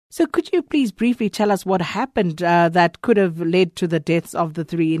So could you please briefly tell us what happened that could have led to the deaths of the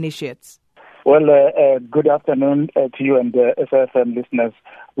three initiates? Well, good afternoon to you and SFM listeners.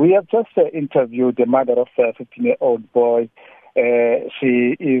 We have just interviewed the mother of a 15-year-old boy.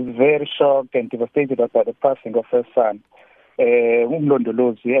 She is very shocked and devastated about the passing of her son,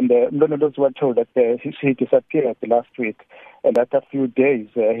 Mlondolozi. And Mlondolozi was told that he disappeared last week. And after a few days,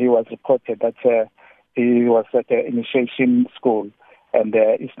 he was reported that he was at the initiation school and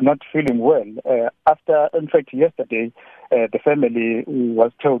is not feeling well. In fact, yesterday, the family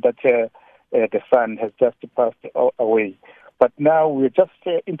was told that the son has just passed away. But now we just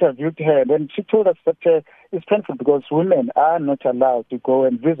interviewed her, and she told us that it's painful because women are not allowed to go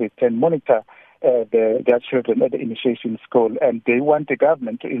and visit and monitor their children at the initiation school, and they want the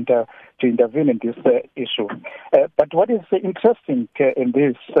government to intervene in this issue. But what is interesting in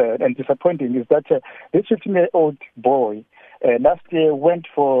this and disappointing is that this 15-year-old boy last year went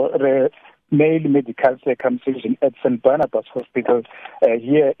for male medical circumcision at St. Barnabas Hospital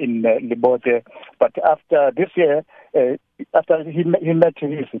here in Libode. But after this year, after he met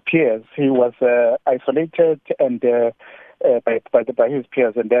his peers, he was isolated and by his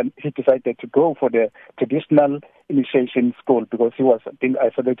peers, and then he decided to go for the traditional initiation school because he was being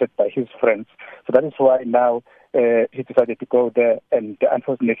isolated by his friends. So that is why now he decided to go there, and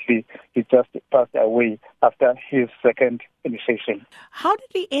unfortunately he just passed away after his second initiation. How did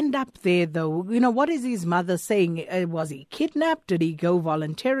he end up there, though? You know, what is his mother saying? Was he kidnapped? Did he go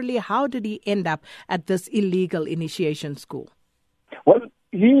voluntarily? How did he end up at this illegal initiation school? Well,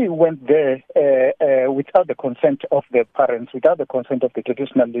 he went there without the consent of the parents, without the consent of the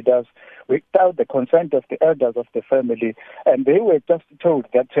traditional leaders, without the consent of the elders of the family, and they were just told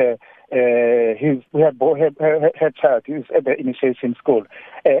that her child is at the initiation school.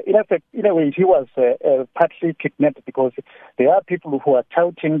 In a way, he was partly kidnapped because there are people who are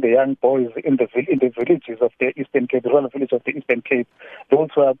touting the young boys in the villages of the Eastern Cape, the rural village of the Eastern Cape, those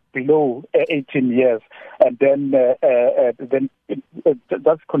who are below 18 years, and then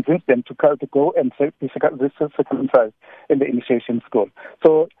that's convinced them to go and be circumcised in the initiation school.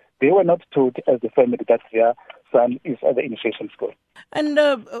 So they were not told as the family that their son is at the initiation school. And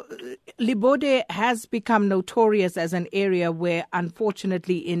Libode has become notorious as an area where,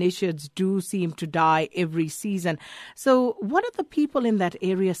 unfortunately, initiates do seem to die every season. So what are the people in that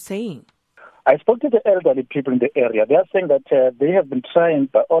area saying? I spoke to the elderly people in the area. They are saying that they have been trying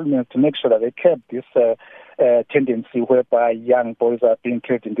by all means to make sure that they curb this tendency whereby young boys are being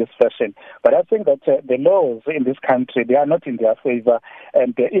killed in this fashion. But I think that the laws in this country, they are not in their favor,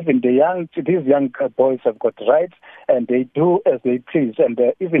 and even these young boys have got rights, and they do as they please. And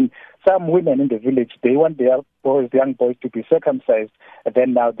even some women in the village, they want their young boys to be circumcised. And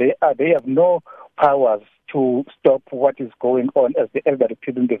then now they have no powers to stop what is going on as the elderly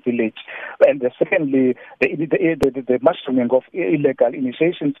people in the village. And secondly, the mushrooming of illegal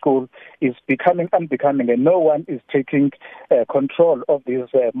initiation school is unbecoming, and no one is taking control of this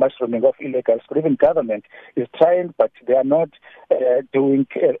mushrooming of illegal school. Even government is trying, but they are not doing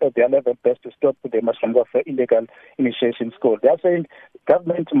their level best to stop the mushrooming of illegal initiation school. They are saying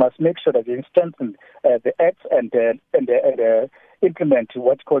government must make sure that they strengthen the acts and implement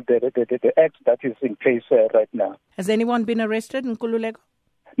what's called the act that is in place right now. Has anyone been arrested in Nkululeko?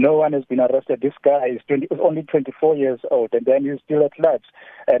 No one has been arrested. This guy is only 24 years old, and then he's still at large.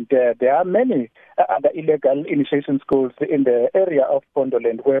 And there are many other illegal initiation schools in the area of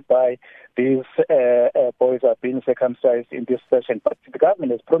Pondoland whereby these boys are being circumcised in this fashion. But the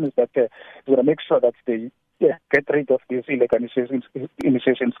government has promised that it's going to make sure that they get rid of these illegal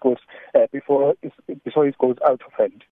initiation schools before it goes out of hand.